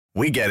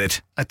We get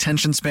it.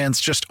 Attention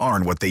spans just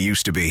aren't what they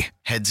used to be.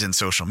 Heads in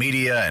social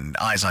media and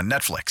eyes on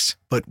Netflix.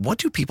 But what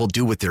do people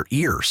do with their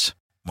ears?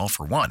 Well,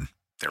 for one,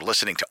 they're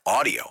listening to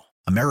audio.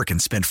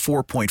 Americans spend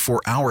 4.4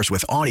 hours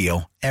with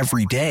audio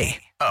every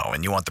day. Oh,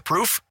 and you want the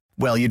proof?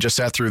 Well, you just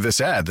sat through this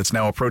ad that's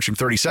now approaching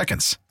 30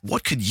 seconds.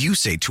 What could you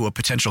say to a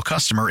potential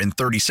customer in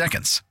 30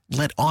 seconds?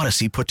 Let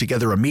Odyssey put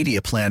together a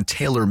media plan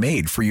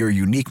tailor-made for your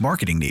unique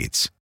marketing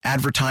needs.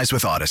 Advertise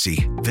with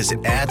Odyssey.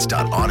 Visit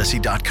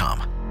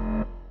ads.odyssey.com.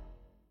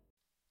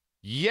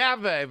 Yeah,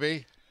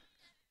 baby.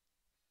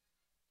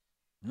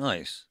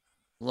 Nice.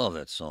 Love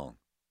that song.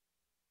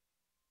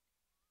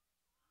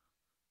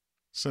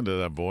 Listen to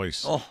that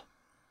voice. Oh.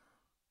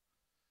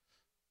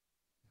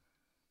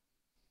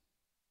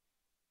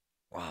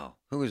 Wow.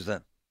 Who is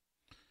that?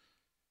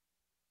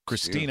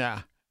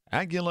 Christina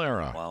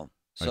Aguilera. Wow.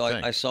 So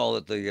I saw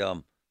that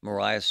the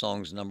Mariah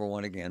song's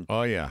 #1 again.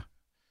 Oh, yeah.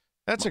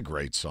 That's a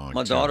great song.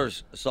 My daughter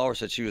saw her,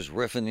 said she was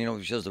riffing. You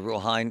know, she has the real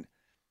high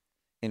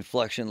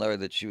inflection, Larry,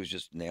 that she was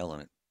just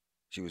nailing it.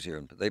 She was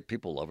here.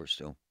 People love her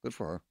still. Good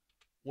for her.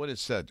 What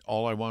is that?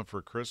 All I Want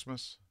for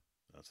Christmas?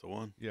 That's the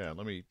one. Yeah,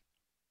 let me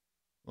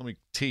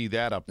tee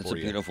that up It's for a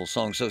you. beautiful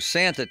song. So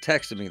Santa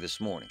texted me this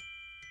morning.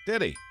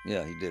 Did he?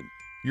 Yeah, he did.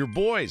 Your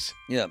boys.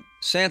 Yeah.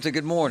 Santa,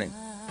 good morning.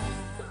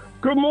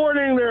 Good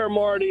morning there,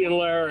 Marty and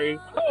Larry.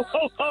 Ho,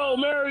 ho, ho.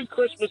 Merry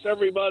Christmas,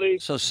 everybody.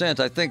 So,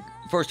 Santa, I think,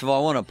 first of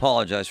all, I want to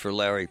apologize for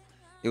Larry.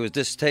 It was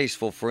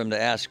distasteful for him to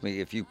ask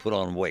me if you put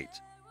on weight.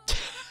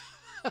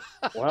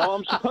 Well,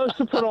 I'm supposed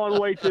to put on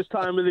weight this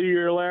time of the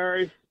year,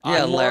 Larry.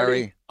 Yeah,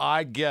 Larry.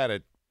 I get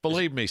it.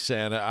 Believe me,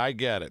 Santa, I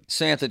get it.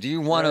 Santa, do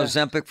you want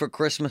Ozempic for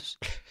Christmas?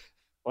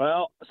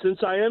 Well, since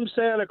I am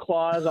Santa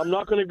Claus, I'm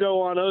not going to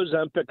go on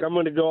Ozempic. I'm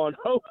going to go on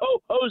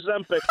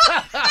Ozempic.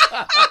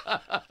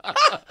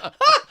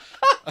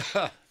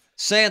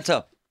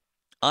 Santa,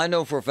 I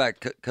know for a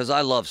fact, because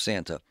I love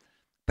Santa.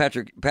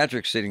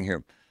 Patrick's sitting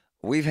here.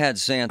 We've had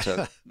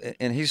Santa,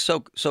 and he's so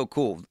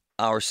cool,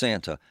 our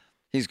Santa.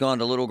 He's gone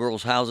to little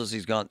girls' houses.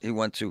 He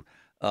went to,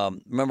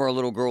 remember our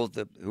little girl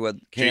who had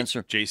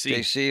cancer?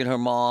 JC and her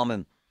mom.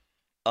 And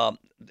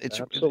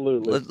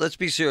Absolutely. Let's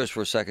be serious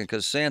for a second,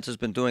 because Santa's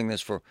been doing this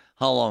for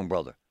how long,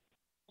 brother?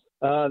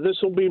 This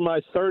will be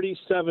my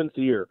 37th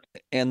year.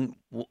 And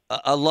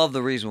I love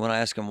the reason when I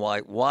ask him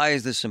why. Why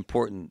is this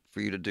important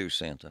for you to do,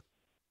 Santa?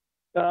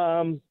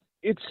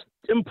 It's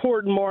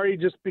important, Marty,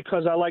 just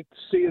because I like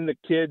seeing the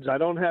kids. I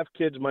don't have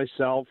kids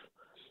myself.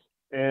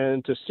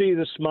 And to see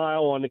the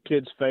smile on the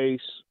kid's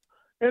face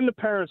and the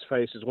parents'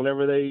 faces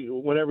whenever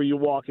you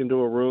walk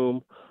into a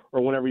room or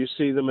whenever you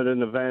see them at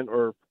an event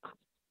or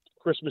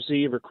Christmas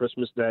Eve or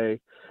Christmas Day,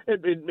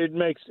 it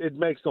makes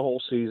the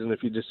whole season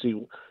if you just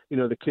see,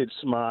 the kids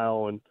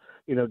smile and,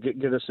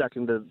 get a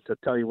second to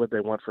tell you what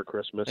they want for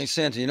Christmas. Hey,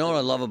 Santa, you know what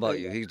I love about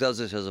you? He does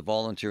this as a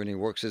volunteer and he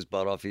works his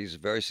butt off. He's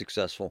very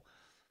successful.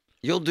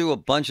 You'll do a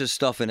bunch of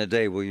stuff in a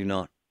day, will you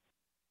not?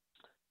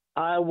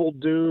 I will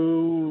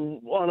do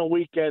on a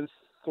weekend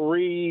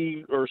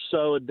 3 or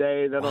so a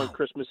day. Then on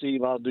Christmas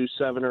Eve I'll do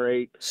 7 or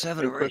 8.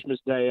 7 or 8. Christmas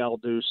Day I'll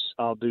do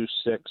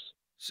 6.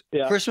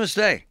 Yeah. Christmas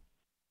Day.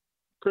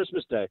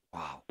 Christmas Day.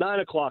 Wow. 9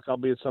 o'clock I'll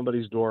be at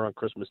somebody's door on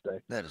Christmas Day.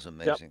 That is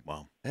amazing. Yep.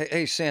 Wow.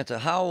 Hey, Santa,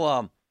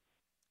 how?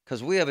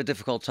 Because we have a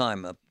difficult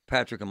time.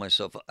 Patrick and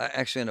myself. I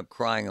actually end up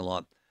crying a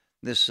lot.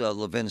 This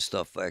Levin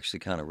stuff actually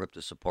kind of ripped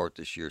us apart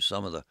this year.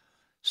 Some of the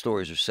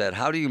stories are sad.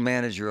 How do you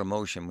manage your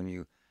emotion when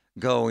you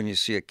go and you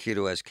see a kid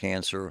who has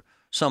cancer,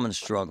 someone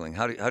struggling?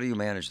 How do you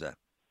manage that?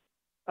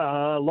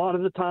 A lot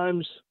of the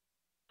times,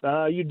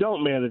 you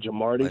don't manage it,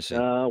 Marty. I see.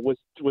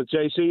 With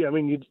JC, I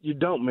mean, you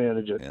don't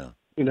manage it. Yeah.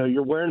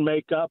 You're wearing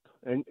makeup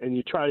and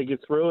you try to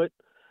get through it,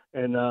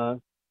 and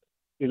that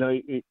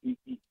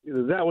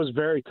was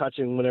very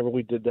touching whenever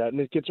we did that, and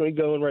it gets me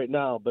going right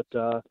now. But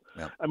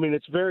Yeah. I mean,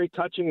 it's very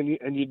touching,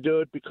 and you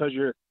do it because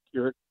you're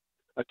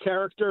a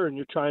character and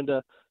you're trying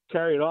to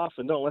carry it off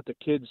and don't let the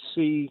kids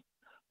see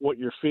what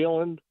you're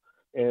feeling,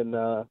 and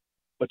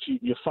but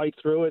you fight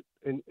through it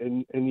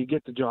and you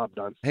get the job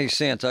done. Hey,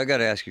 Santa, I got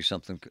to ask you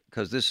something,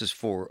 because this is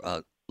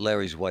for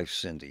Larry's wife,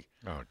 Cindy.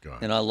 Oh,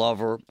 God. And I love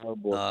her. Oh,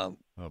 boy. Oh,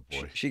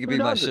 boy. She could be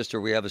my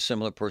sister. We have a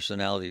similar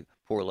personality.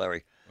 Poor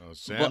Larry. Oh,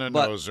 Santa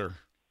knows her.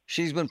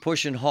 She's been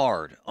pushing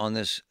hard on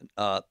this.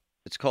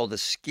 It's called the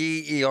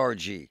Ski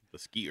ERG. The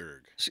Ski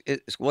Erg.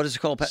 What is it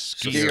called, Pat?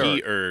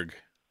 Ski Erg.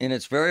 And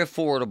it's very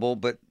affordable,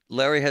 but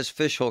Larry has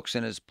fish hooks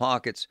in his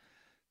pockets.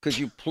 Could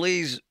you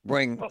please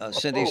bring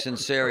Cindy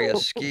Sinceri a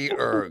Ski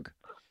Erg,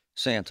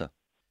 Santa?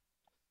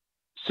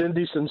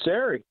 Cindy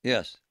Sinceri.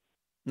 Yes.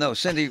 No,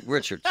 Cindy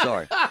Richard.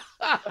 Sorry.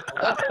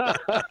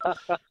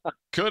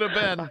 Could have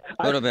been.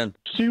 Could have been.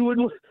 She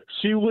wouldn't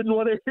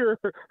want to hear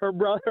her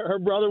brother. Her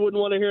brother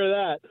wouldn't want to hear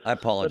that. I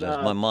apologize.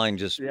 But, My mind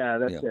just. Yeah,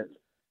 that's it.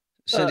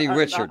 Cindy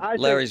Richard, I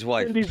think Larry's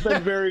wife. Cindy's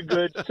been very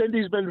good.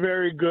 Cindy's been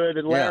very good,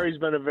 and Larry's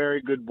been a very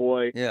good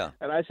boy. Yeah.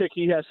 And I think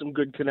he has some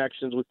good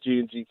connections with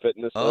G&G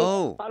Fitness. So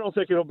Oh. I don't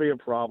think it'll be a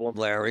problem.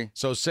 Larry.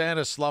 So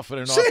Santa's sloughing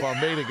it off on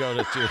me to go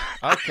to you.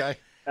 Okay.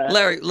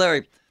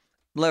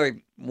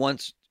 Larry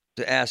wants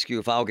to ask you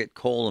if I'll get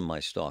coal in my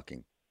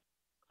stocking.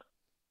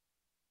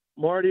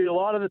 Marty, a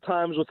lot of the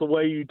times with the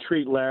way you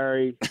treat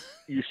Larry,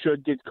 you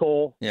should get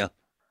coal. Yeah.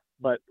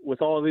 But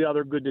with all the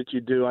other good that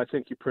you do, I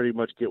think you pretty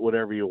much get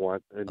whatever you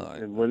want. And,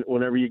 Right. and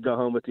whenever you go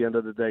home at the end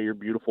of the day, your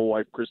beautiful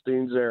wife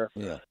Christine's there.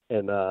 Yeah.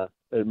 And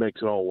it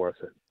makes it all worth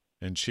it.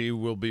 And she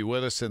will be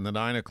with us in the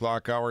 9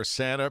 o'clock hour.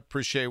 Santa,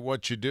 appreciate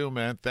what you do,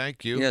 man.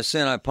 Thank you. Yeah,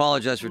 Santa, I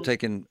apologize for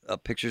taking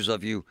pictures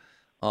of you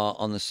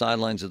on the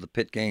sidelines of the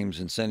pit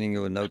games and sending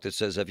you a note that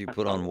says, have you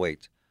put on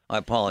weight? I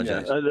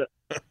apologize.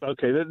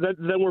 Okay,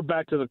 then we're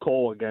back to the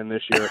coal again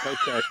this year.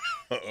 Okay.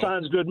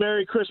 Sounds good.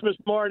 Merry Christmas,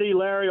 Marty,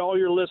 Larry, all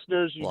your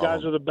listeners. You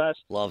guys are the best.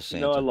 Love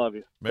Santa. You know I love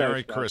you.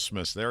 Merry Thanks,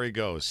 Christmas. There he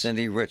goes.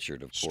 Cindy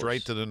Richard, of course.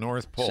 Straight to the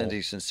North Pole. Cindy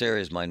Sinceri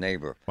is my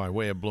neighbor. By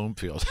way of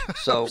Bloomfield.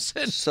 So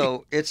Cindy.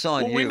 it's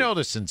on you. We know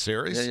the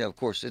Sinceris. Yeah, of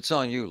course. It's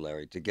on you,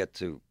 Larry, to get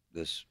to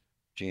this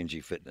G&G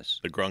Fitness.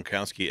 The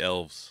Gronkowski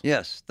elves.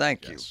 Yes,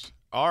 thank you.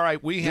 All right,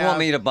 You want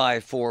me to buy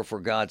 4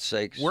 for God's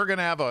sakes? We're going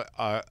to have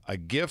a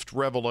gift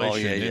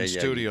revelation in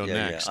studio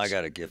next. Yeah. I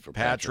got a gift for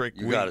Patrick.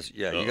 You got it.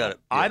 Yeah, you got it.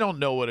 I don't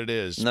know what it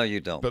is. No,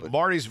 you don't. But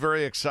Marty's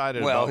very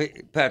excited. Well,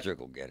 Patrick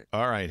will get it.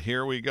 All right,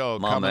 here we go.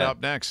 Coming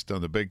up next on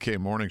the Big K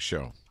Morning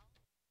Show.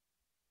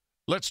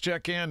 Let's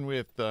check in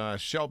with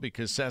Shelby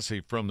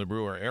Cassesi from the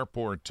Brewer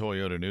Airport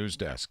Toyota News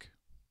Desk.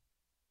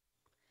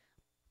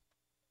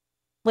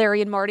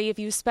 Larry and Marty, if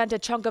you spent a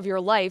chunk of your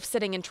life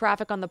sitting in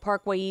traffic on the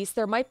Parkway East,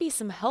 there might be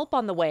some help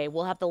on the way.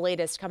 We'll have the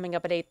latest coming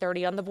up at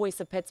 8:30 on the Voice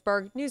of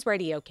Pittsburgh News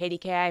Radio,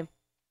 KDKI.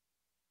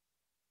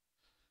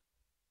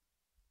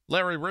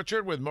 Larry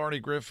Richard with Marty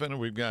Griffin, and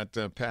we've got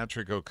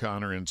Patrick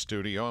O'Connor in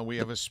studio, and we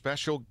have a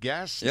special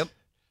guest. Yep.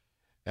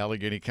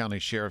 Allegheny County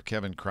Sheriff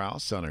Kevin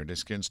Krause on our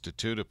Disk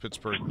Institute of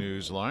Pittsburgh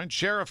News Line.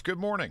 Sheriff, good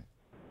morning.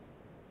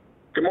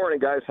 Good morning,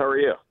 guys. How are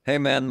you? Hey,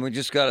 man, we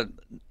just got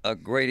a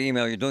great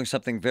email. You're doing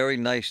something very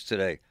nice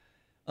today.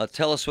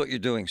 Tell us what you're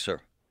doing, sir.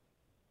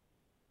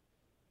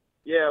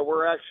 Yeah,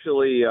 we're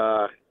actually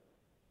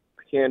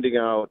handing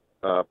out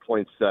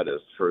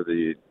poinsettias for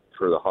the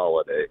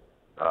holiday,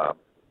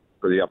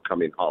 for the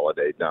upcoming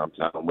holiday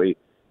downtown. We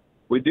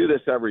do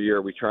this every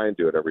year. We try and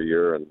do it every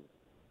year, and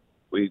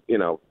we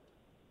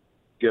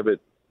give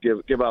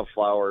out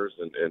flowers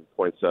and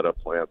poinsettia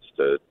plants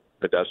to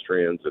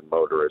pedestrians and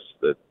motorists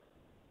that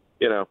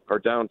are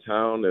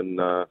downtown, and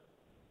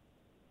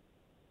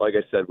like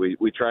I said,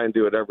 we try and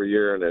do it every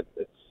year, and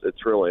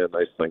it's really a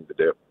nice thing to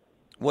do.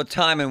 What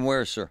time and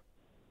where, sir?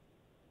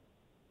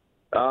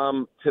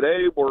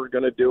 Today we're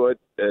going to do it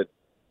at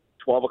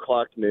 12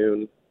 o'clock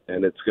noon,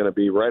 and it's going to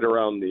be right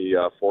around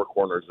the four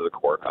corners of the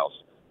courthouse.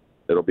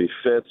 It'll be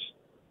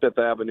Fifth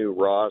Avenue,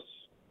 Ross,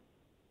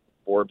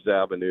 Forbes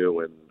Avenue,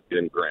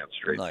 and Grant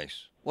Street.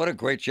 Nice. What a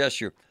great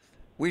gesture.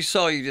 We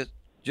saw you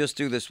just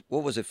do this.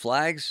 What was it,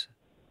 flags?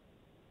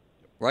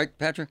 Right,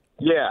 Patrick?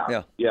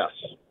 Yeah. Yes.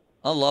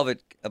 I love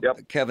it,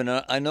 Yep. Kevin.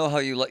 I know how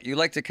you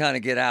like to kind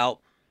of get out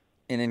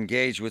and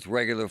engage with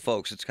regular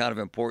folks. It's kind of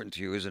important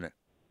to you, isn't it?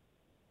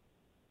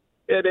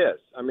 It is.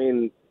 I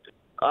mean,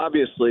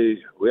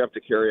 obviously, we have to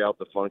carry out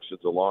the functions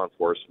of law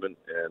enforcement,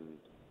 and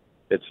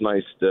it's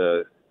nice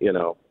to,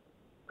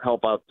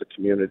 help out the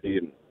community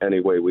in any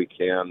way we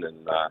can.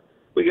 And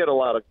we get a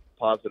lot of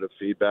positive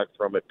feedback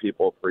from it.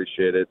 People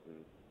appreciate it.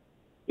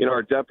 And,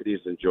 our deputies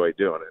enjoy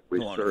doing it. We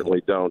Wonderful.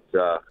 Certainly don't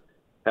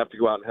have to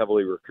go out and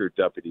heavily recruit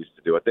deputies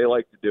to do it. They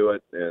like to do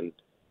it, and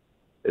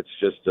it's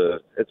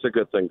a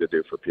good thing to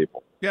do for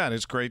people. Yeah, and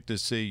it's great to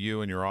see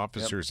you and your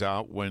officers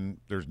out when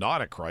there's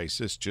not a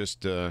crisis.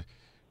 Just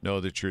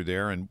know that you're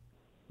there, and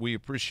we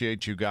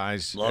appreciate you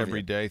guys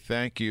every day.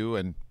 Thank you,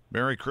 and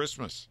Merry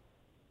Christmas.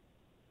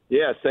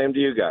 Yeah, same to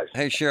you guys.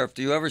 Hey, Sheriff,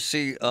 do you ever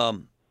see?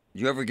 Do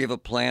you ever give a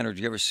plan, or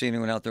do you ever see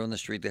anyone out there on the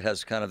street that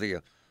has kind of the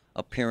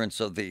appearance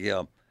of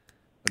the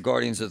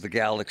Guardians of the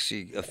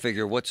Galaxy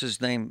figure? What's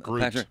his name,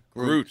 Groot. Patrick?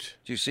 Groot.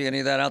 Do you see any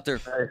of that out there?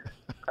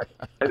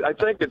 I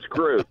think it's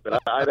Groot,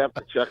 but I'd have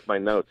to check my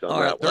notes on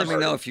All right, that. let me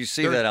know if you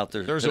see that out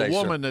there. There's today, a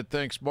woman sir. that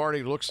thinks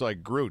Marty looks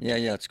like Groot.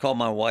 Yeah, it's called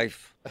my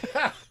wife.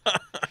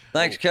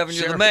 Thanks, Kevin.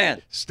 You're the Sheriff,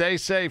 man. Stay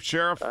safe,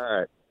 Sheriff. All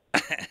right.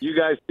 You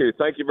guys too.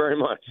 Thank you very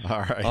much. All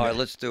right. All right,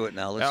 let's do it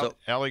now.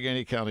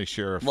 Allegheny County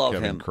Sheriff Love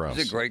Kevin him. Krause.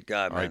 He's a great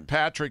guy, man. All right,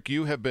 Patrick,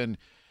 you have been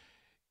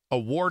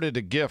awarded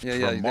a gift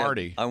from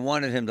Marty. I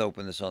wanted him to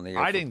open this on the air.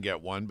 I didn't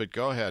get one, but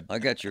go ahead. I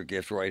got your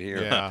gift right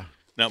here. Yeah.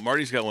 Now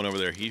Marty's got one over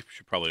there. He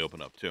should probably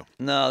open up too.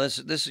 No, this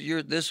is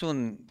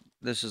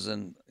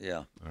in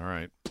All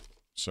right.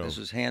 So this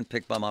was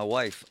handpicked by my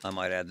wife. I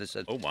might add this.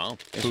 Oh wow.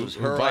 This who, was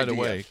her by idea.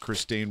 the way,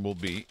 Christine will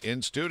be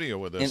in studio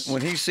with us. And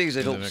when he sees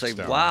it, in the he'll say,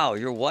 next hour. "Wow,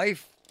 your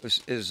wife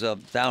is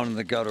down in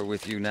the gutter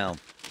with you now."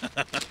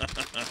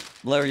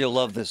 Larry, you'll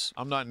love this.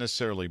 I'm not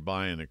necessarily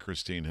buying that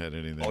Christine had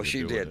anything Oh, to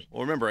she do did. with it.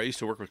 Well, remember, I used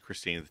to work with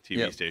Christine at the TV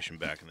Yep. station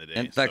back in the day.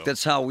 In fact,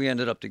 that's how we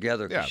ended up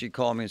together. 'Cause Yeah. she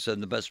called me and said,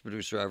 "The best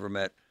producer I ever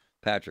met,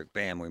 Patrick."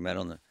 Bam, we met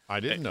on the. I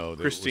didn't know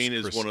that Christine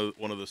it was is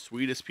one of the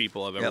sweetest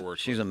people I've ever Yep,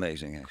 worked she's with.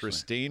 amazing. Actually,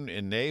 Christine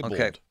enabled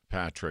Okay.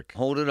 Patrick.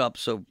 hold it up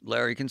so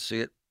Larry can see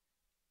it.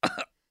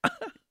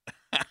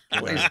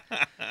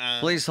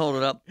 Please hold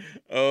it up.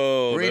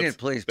 Oh, Read that's it,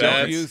 please. Don't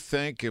That's, you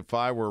think if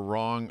I were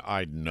wrong,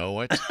 I'd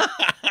know it?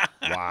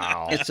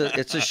 Wow. It's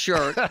a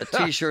shirt, a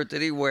T-shirt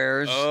that he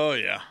wears. Oh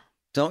yeah.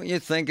 Don't you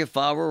think if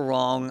I were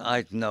wrong,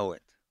 I'd know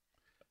it?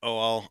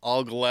 Oh,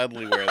 I'll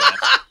gladly wear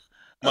that.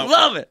 I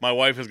love it. My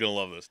wife is gonna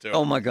love this too.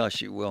 Oh my gosh,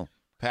 she will.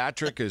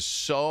 Patrick is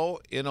so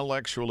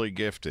intellectually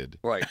gifted.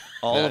 Right.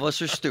 All of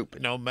us are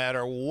stupid. No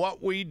matter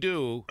what we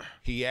do,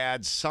 he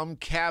adds some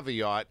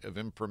caveat of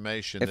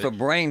information If that a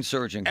brain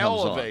surgeon comes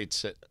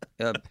elevates it.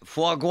 on,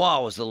 foie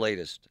gras was the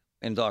latest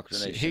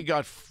indoctrination. He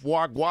got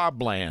foie gras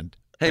bland.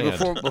 Hey,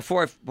 banned.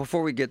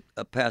 before we get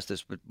past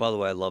this, but by the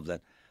way, I love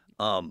that.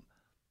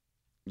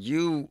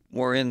 You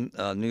were in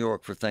New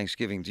York for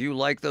Thanksgiving. Do you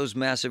like those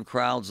massive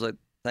crowds, like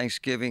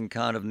Thanksgiving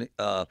kind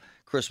of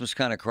Christmas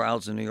kind of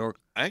crowds in New York?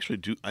 I actually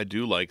do. I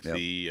do like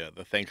the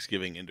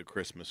Thanksgiving into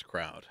Christmas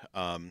crowd.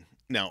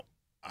 Now,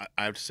 I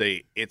have to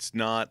say it's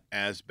not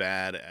as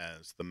bad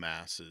as the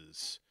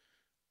masses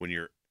when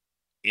you're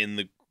in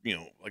the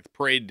like the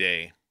parade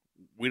day.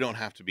 We don't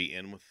have to be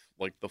in with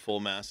like the full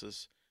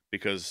masses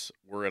because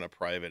we're in a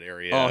private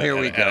area. Oh, here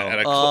we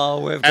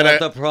go. We've got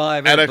the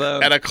private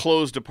boat. At a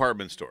closed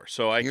department store.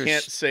 So I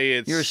can't say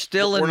it's. You're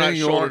still in New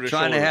York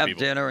trying to have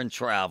dinner and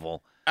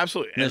travel.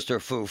 Absolutely.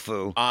 Mr.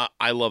 Foo-Foo.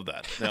 I love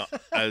that. Now,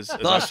 as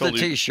Thus the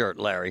T-shirt,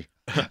 Larry.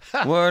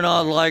 We're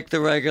not like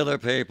the regular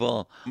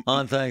people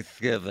on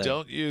Thanksgiving.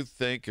 Don't you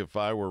think if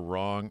I were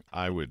wrong,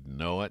 I would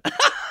know it?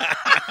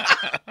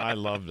 I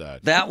love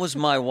that. That was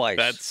my wife.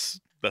 That's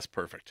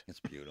perfect.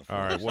 It's beautiful.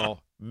 All right.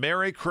 Well,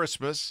 Merry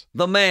Christmas.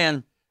 The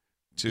man.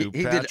 To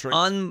he Patrick.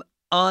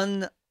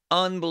 did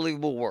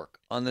unbelievable work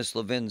on this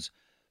Levin's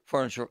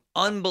furniture.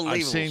 Unbelievable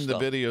I've seen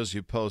stuff. the videos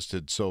you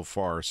posted so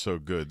far. So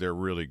good. They're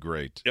really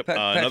great. Yep.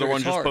 Another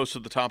one just posted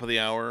at the top of the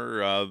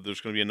hour.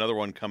 There's going to be another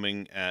one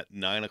coming at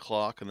 9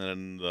 o'clock, and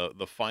then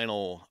the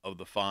final of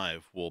the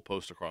 5 will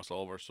post across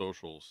all of our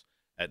socials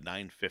at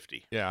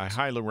 9:50. Yeah, I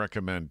highly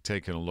recommend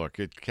taking a look.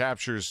 It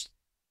captures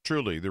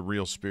truly the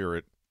real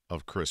spirit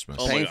of Christmas.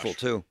 Oh, painful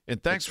too.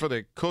 And thanks for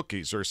the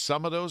cookies. Are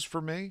some of those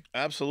for me?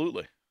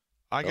 Absolutely.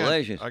 I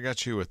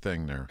got you a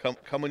thing there.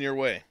 Coming your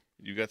way.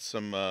 You got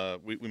some.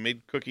 We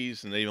made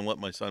cookies, and they even let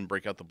my son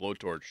break out the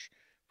blowtorch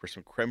for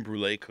some creme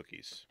brulee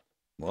cookies.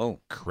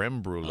 Whoa,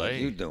 creme brulee! How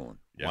you doing?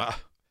 Yeah. Wow.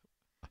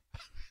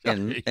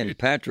 and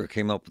Patrick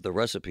came up with the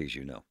recipes.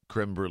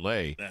 Creme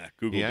brulee.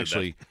 Google he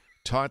actually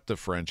taught the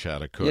French how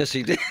to cook. Yes,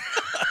 he did.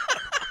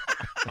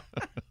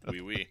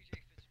 Oui.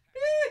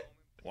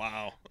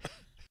 Wow.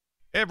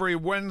 Every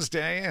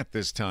Wednesday at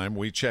this time,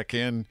 we check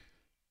in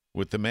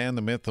with the man,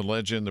 the myth, the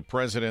legend, the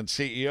president,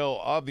 CEO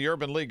of the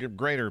Urban League of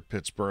Greater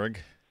Pittsburgh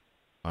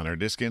on our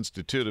Disc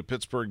Institute of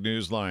Pittsburgh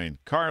Newsline,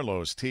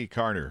 Carlos T.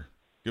 Carter.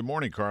 Good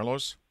morning,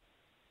 Carlos.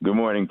 Good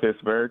morning,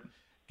 Pittsburgh.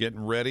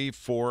 Getting ready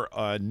for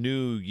a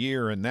new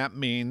year, and that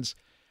means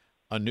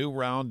a new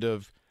round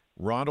of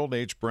Ronald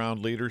H. Brown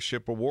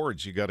Leadership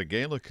Awards. You got a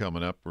gala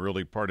coming up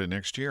early part of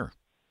next year.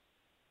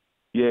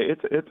 Yeah,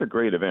 it's a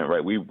great event,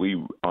 right?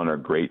 We honor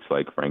greats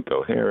like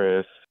Franco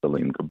Harris,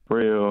 Celine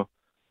Gabriel,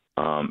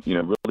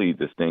 really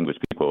distinguished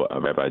people,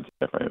 Rabbi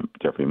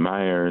Jeffrey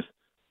Myers,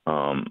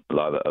 a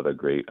lot of other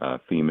great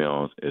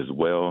females as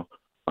well.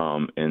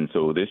 And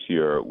so this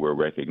year we're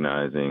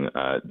recognizing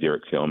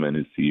Derek Tillman,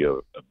 who's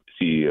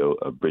CEO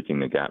of Bridging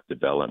the Gap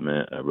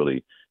Development, a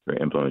really very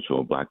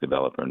influential Black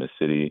developer in the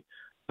city.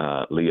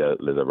 Leah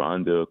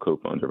Lizarrando,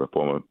 co-founder of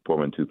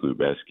Foreman Two Food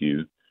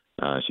Rescue.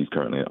 She's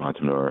currently an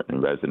entrepreneur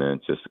in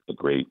residence, just a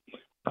great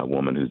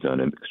woman who's done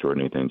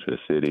extraordinary things for the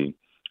city.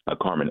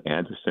 Carmen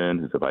Anderson,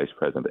 who's the Vice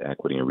President of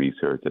Equity and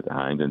Research at the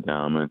Heinz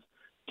Endowment.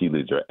 She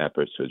leads our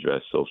efforts to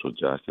address social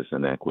justice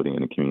and equity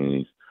in the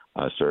communities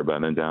served by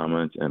the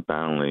endowment. And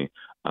finally,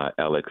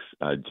 Alex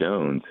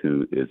Jones,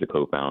 who is the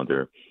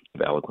co-founder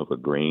of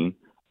Aliquippa Green,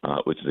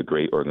 which is a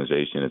great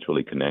organization that's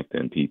really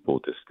connecting people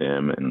to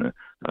STEM and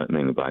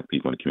mainly Black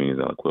people in the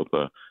communities of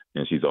Aliquippa.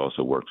 And she's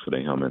also worked for the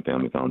Hellman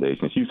Family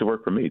Foundation. She used to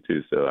work for me,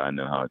 too, so I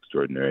know how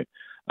extraordinary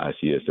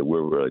she is. So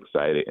we're really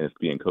excited. And it's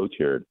being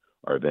co-chaired,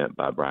 our event,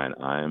 by Brian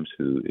Iams,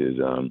 who is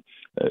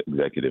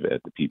executive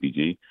at the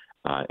PPG,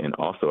 and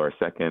also our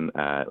second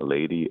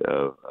lady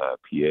of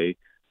PA,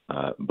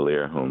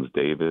 Blair Holmes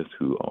Davis,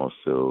 who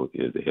also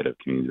is the head of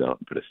community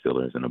development for the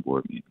Steelers and a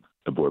board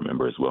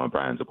member as well. And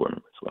Brian's a board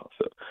member as well.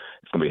 So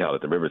it's going to be held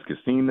at the Rivers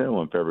Casino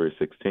on February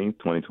 16th,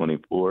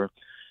 2024. It's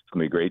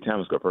going to be a great time.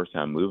 It's our first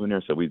time moving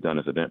there. So we've done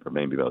this event for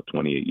maybe about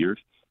 28 years.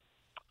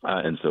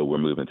 And so we're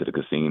moving to the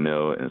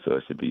casino. And so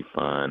it should be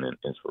fun and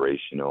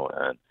inspirational.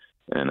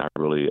 And I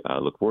really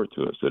look forward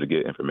to it. So to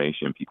get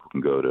information, people can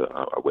go to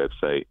our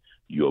website,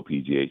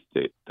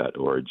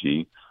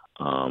 ulpgh.org,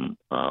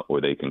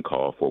 or they can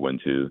call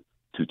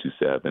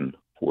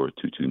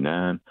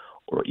 412-227-4229,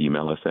 or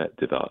email us at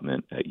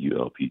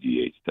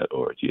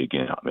development@ulpgh.org.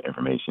 Again,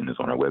 information is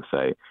on our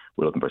website.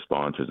 We're looking for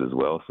sponsors as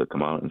well, so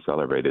come out and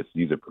celebrate. It's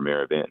a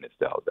premier event, and it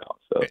sells out.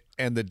 So,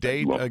 and the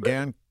date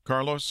again,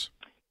 Carlos?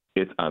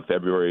 It's on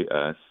February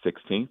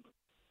 16th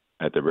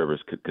at the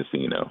Rivers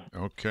Casino.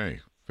 Okay,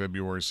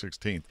 February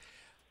 16th.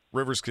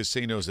 Rivers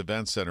Casino's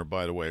Event Center,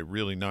 by the way,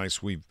 really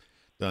nice. We've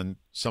done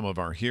some of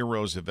our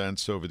Heroes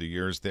events over the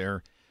years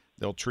there.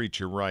 They'll treat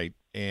you right.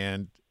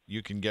 And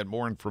You can get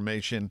more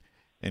information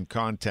and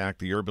contact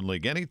the Urban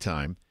League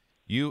anytime.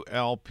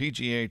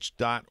 ulpgh.org.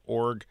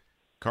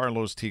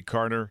 Carlos T.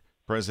 Carter,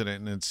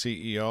 President and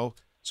CEO.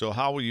 So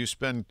how will you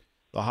spend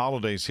the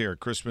holidays here,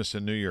 Christmas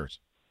and New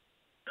Year's?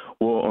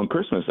 Well, on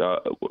Christmas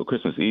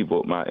Eve,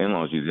 my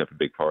in-laws usually have a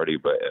big party,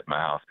 but at my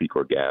house,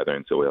 people are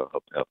gathering, so we'll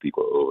help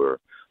people over.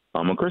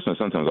 On Christmas,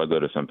 sometimes I'll go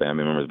to some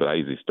family members, but I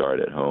usually start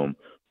at home.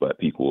 But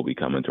people will be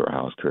coming to our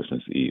house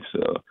Christmas Eve,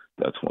 so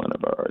that's one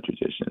of our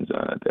traditions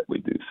that we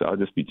do. So I'll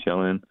just be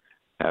chilling,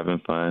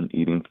 having fun,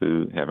 eating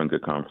food, having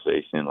good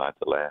conversation, lots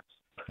of laughs,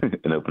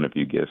 and open a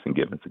few gifts and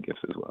giving some gifts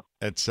as well.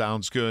 That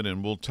sounds good,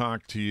 and we'll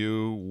talk to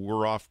you.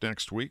 We're off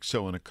next week,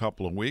 so in a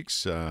couple of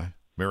weeks,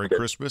 Merry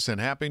Christmas and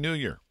Happy New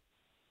Year.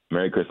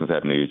 Merry Christmas,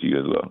 Happy New Year to you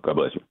as well. God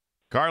bless you.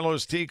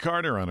 Carlos T.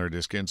 Carter on our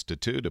Disc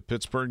Institute, a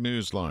Pittsburgh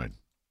Newsline.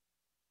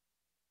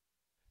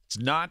 It's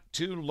not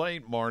too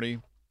late,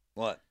 Marty.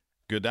 What?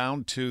 Go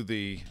down to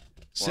the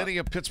City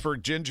of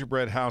Pittsburgh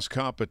Gingerbread House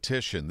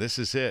competition. This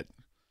is it.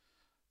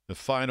 The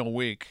final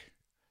week.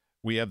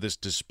 We have this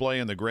display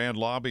in the grand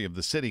lobby of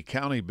the City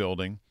County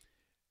building.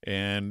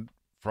 And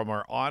from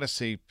our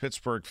Odyssey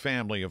Pittsburgh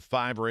family of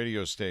 5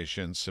 radio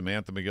stations,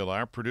 Samantha McGill,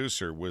 our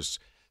producer, was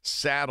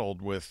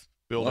saddled with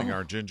building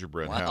our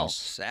gingerbread house.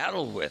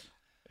 Saddled with.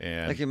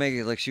 And like you make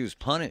it like she was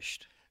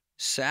punished.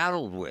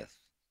 Saddled with.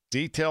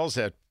 Details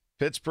at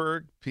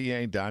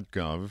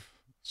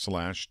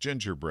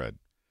pittsburghpa.gov/gingerbread.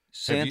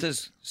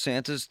 Santa's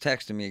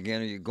texting me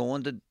again. Are you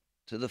going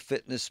to the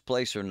fitness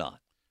place or not?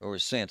 Or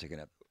is Santa going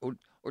to?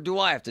 Or do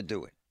I have to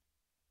do it?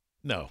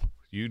 No,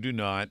 you do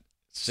not.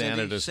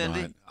 Santa does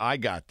not. I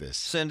got this.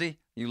 Cindy,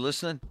 you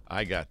listening?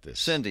 I got this.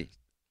 Cindy.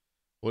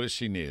 What does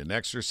she need? An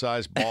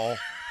exercise ball?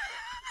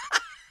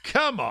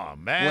 Come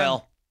on, man.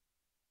 Well.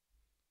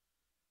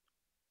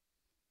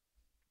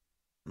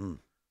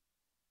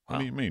 What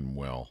do you mean,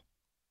 well?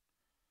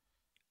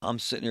 I'm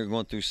sitting here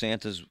going through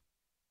Santa's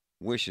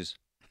wishes.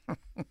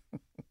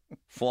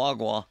 Foie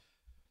gras.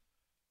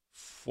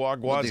 Foie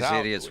gras these out.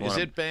 idiots Is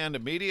it banned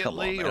immediately? Come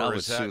on, man. Or I would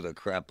is that, sue the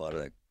crap out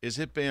of that. Is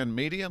it banned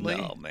immediately?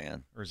 No,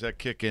 man. Or does that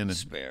kick in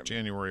Spare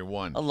January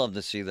 1? I love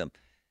to see them.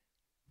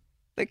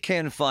 They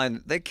can't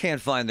find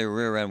their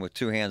rear end with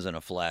 2 hands and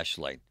a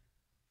flashlight.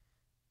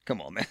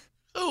 Come on, man.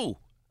 Ooh.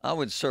 I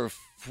would serve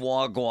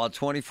foie gras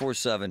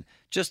 24/7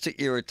 just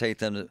to irritate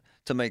them,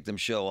 to make them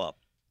show up.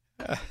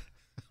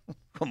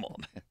 Come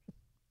on, man.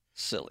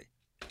 Silly.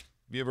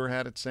 You ever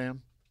had it,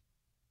 Sam?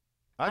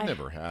 I've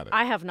never had it.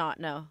 I have not,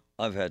 no.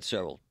 I've had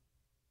several.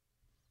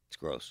 It's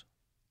gross.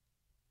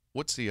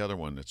 What's the other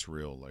one that's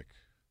real? Like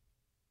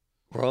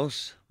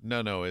gross?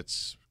 No,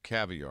 it's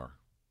caviar.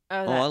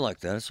 Oh, I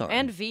like that. It's all right.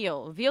 And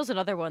veal. Veal's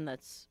another one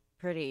that's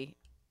pretty,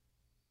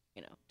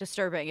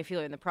 disturbing if you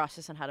learn the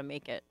process on how to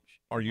make it.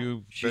 Are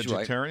you She's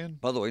vegetarian?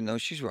 Right. By the way, no,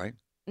 she's right.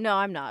 No,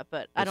 I'm not,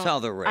 but That's how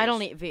they're raised. I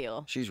don't eat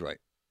veal. She's right.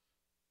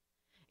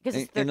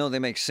 Because they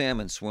make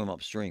salmon swim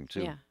upstream,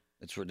 too. Yeah.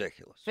 It's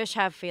ridiculous. Fish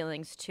have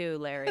feelings, too,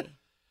 Larry.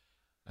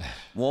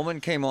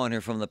 Woman came on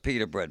here from the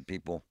pita bread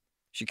people.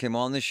 She came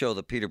on the show,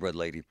 the pita bread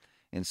lady,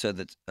 and said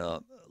that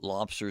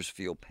lobsters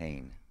feel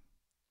pain.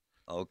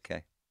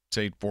 Okay. It's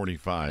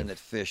 8:45. And that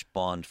fish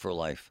bond for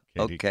life.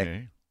 KDK.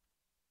 Okay.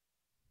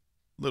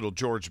 Little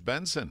George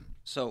Benson.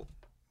 So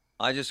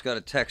I just got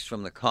a text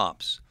from the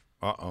cops.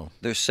 Uh-oh.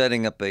 They're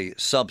setting up a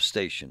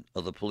substation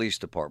of the police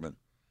department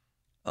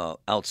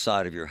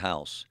outside of your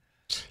house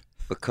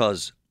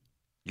because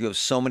you have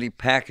so many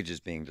packages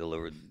being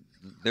delivered.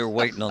 They're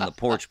waiting on the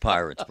Porch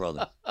Pirates,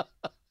 brother.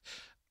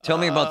 Tell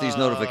me about these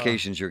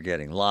notifications you're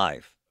getting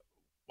live.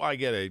 Well, I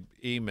get an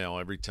email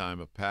every time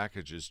a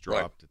package is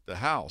dropped at the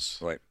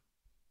house. Right.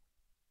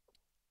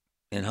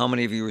 And how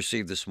many of you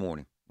received this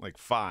morning? Like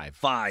 5.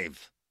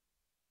 5.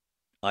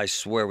 I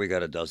swear we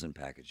got a dozen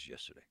packages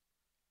yesterday.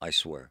 I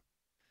swear.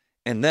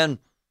 And then,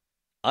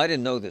 I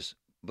didn't know this,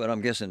 but I'm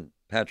guessing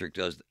Patrick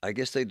does. I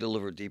guess they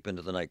deliver deep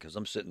into the night because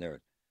I'm sitting there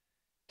at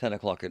 10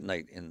 o'clock at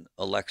night in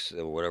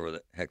Alexa or whatever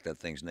the heck that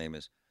thing's name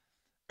is.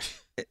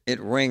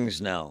 It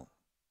rings now.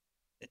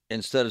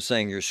 Instead of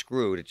saying you're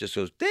screwed, it just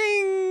goes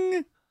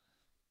ding.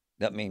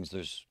 That means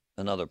there's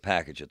another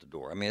package at the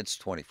door. I mean, it's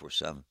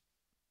 24/7.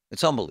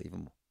 It's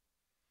unbelievable.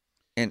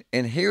 And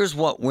here's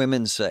what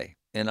women say.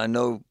 And I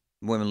know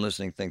women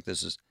listening think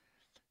this is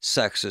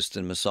sexist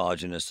and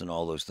misogynist and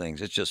all those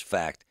things. It's just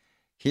fact.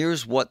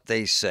 Here's what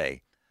they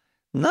say.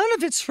 None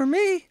of it's for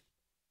me.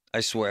 I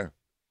swear.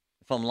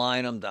 If I'm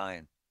lying, I'm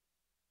dying.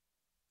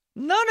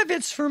 None of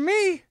it's for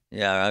me.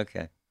 Yeah,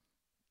 okay.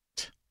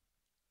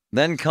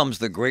 Then comes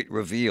the great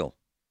reveal.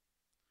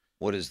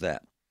 What is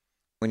that?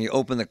 When you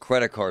open the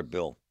credit card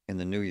bill in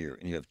the new year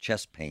and you have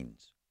chest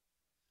pains.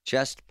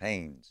 Chest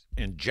pains.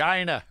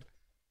 Angina.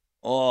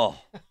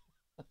 Oh.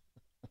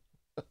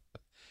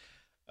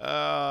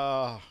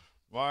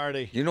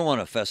 Marty. You don't want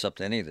to fess up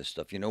to any of this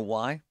stuff. You know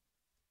why?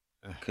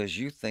 Because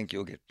you think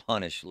you'll get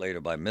punished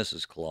later by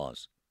Mrs.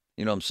 Claus.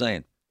 You know what I'm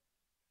saying?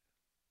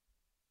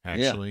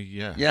 Actually,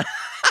 yeah. Yeah.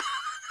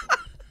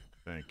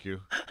 Thank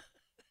you.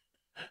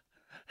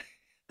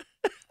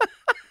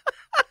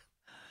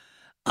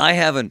 I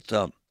haven't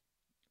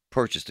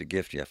purchased a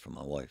gift yet for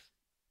my wife.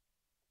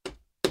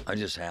 I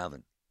just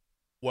haven't.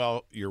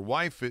 Well, your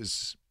wife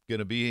is going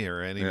to be here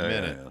any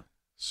minute, Yeah.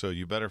 so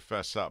you better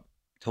fess up.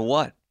 To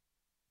what?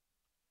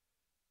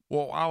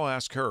 Well, I'll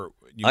ask her.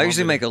 I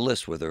usually make a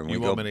list with her. And you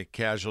we want go, me to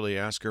casually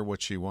ask her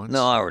what she wants?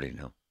 No, I already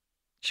know.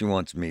 She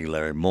wants me,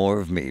 Larry. More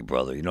of me,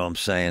 brother. You know what I'm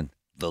saying?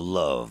 The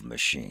love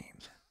machine.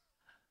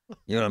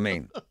 You know what I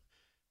mean?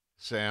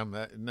 Sam,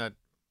 isn't that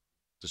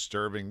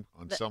disturbing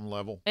on some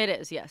level? It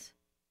is, yes.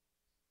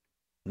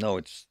 No,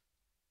 it's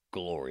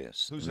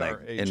glorious. Who's our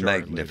and HR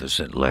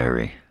magnificent,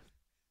 Larry.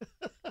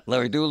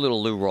 Larry, do a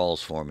little Lou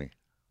Rawls for me.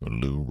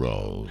 Lou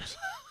Rawls.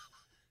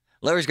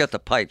 Larry's got the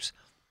pipes.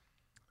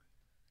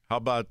 How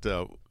about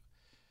the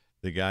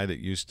guy that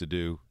used to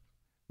do,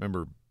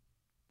 remember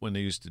when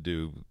they used to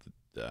do...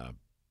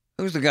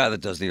 Who's the guy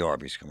that does the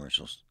Arby's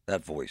commercials?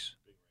 That voice.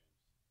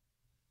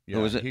 yeah,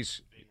 Who is it?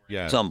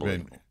 It's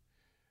unbelievable.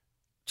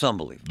 It's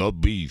unbelievable. The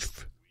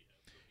beef.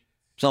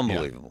 It's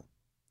unbelievable.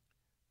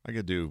 I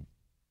could do...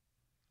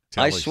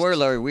 I swear,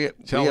 Larry, we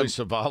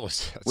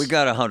Savalas.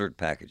 got 100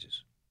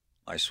 packages.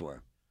 I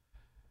swear.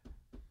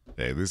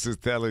 Hey, this is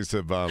Telly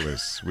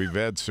Savalas. We've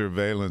had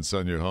surveillance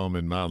on your home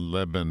in Mount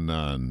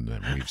Lebanon,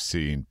 and we've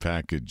seen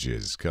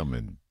packages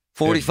coming.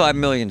 45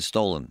 million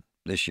stolen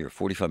this year.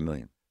 45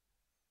 million.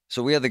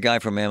 So we had the guy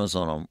from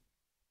Amazon on.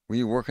 Were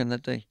you working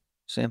that day,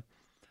 Sam?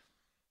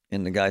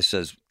 And the guy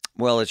says,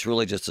 well, it's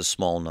really just a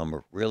small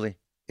number. Really?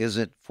 Is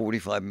it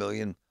 45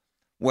 million?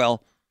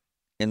 Well,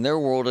 in their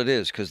world it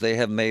is, because they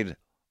have made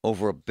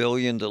over 1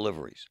 billion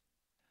deliveries.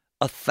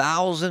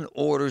 1,000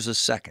 orders a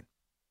second.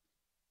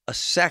 A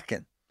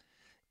second.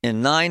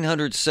 And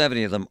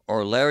 970 of them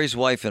are Larry's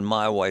wife and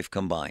my wife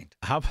combined.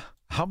 How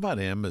about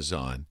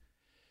Amazon?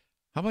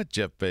 How about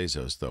Jeff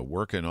Bezos, though,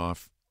 working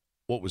off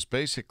what was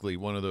basically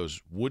one of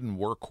those wooden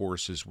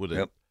workhorses with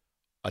a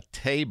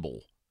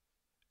table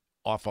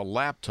off a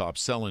laptop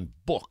selling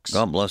books?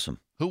 God bless him.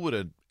 Who would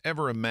have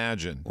ever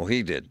imagined? Well,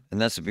 he did.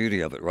 And that's the beauty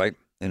of it, right?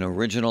 An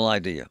original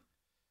idea,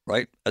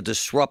 right? A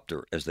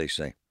disruptor, as they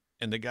say.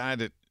 And the guy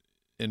that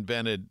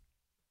invented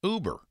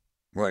Uber.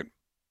 Right.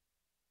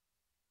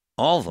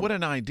 All of them. What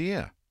an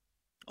idea.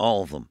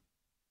 All of them.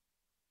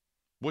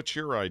 What's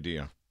your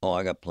idea? Oh,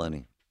 I got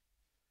plenty.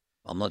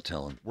 I'm not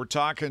telling. We're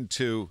talking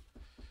to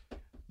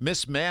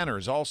Miss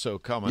Manners also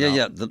coming up.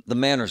 Yeah, the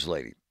manners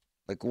lady.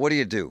 Like, what do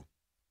you do?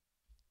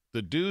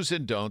 The do's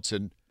and don'ts.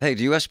 And hey,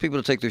 do you ask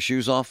people to take their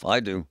shoes off?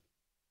 I do.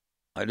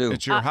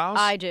 It's your house?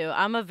 I do.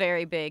 I'm a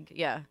very big,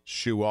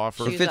 shoe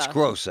offer. If it's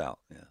gross out.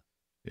 Yeah.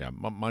 Yeah,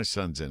 my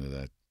son's into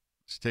that.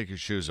 Just take your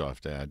shoes off,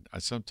 Dad.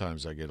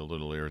 Sometimes I get a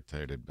little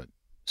irritated, but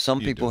some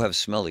people have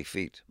smelly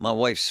feet. My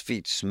wife's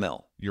feet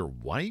smell. Your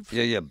wife?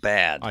 Yeah,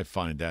 bad. I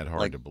find that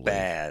hard to believe.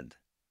 Bad.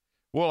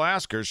 We'll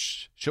ask her.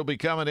 She'll be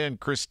coming in.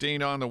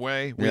 Christine on the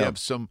way. We have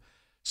some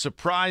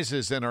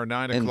surprises in our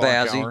 9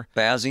 o'clock hour.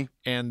 Bazzy.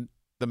 And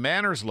the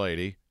manners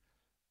lady.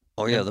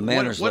 Oh, yeah, the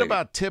manners lady. What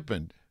about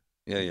tipping?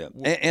 Yeah.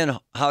 And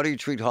how do you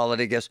treat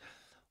holiday guests?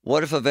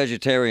 What if a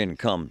vegetarian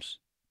comes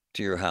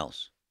to your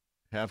house?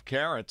 Have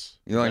carrots.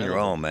 You're on your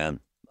own,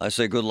 man. I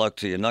say good luck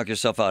to you. Knock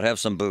yourself out. Have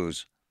some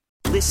booze.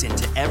 Listen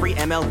to every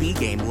MLB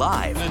game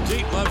live. In the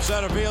deep left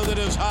center field, it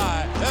is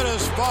high, it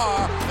is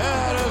far,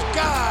 it is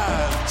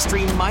gone.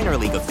 Stream minor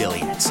league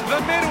affiliates.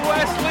 The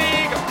Midwest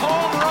League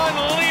home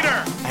run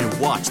leader. And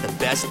watch the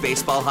best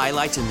baseball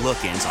highlights and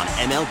look-ins on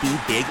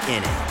MLB Big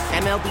Inning.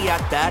 MLB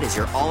At Bat is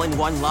your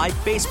all-in-one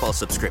live baseball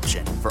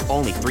subscription for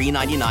only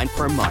 $3.99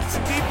 per month.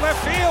 Deep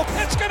left field,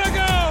 it's gonna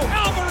go.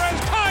 Alvarez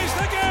ties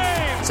the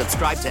game.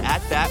 Subscribe to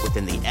At Bat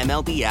within the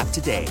MLB app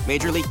today.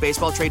 Major League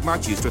Baseball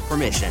trademarks used with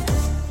permission.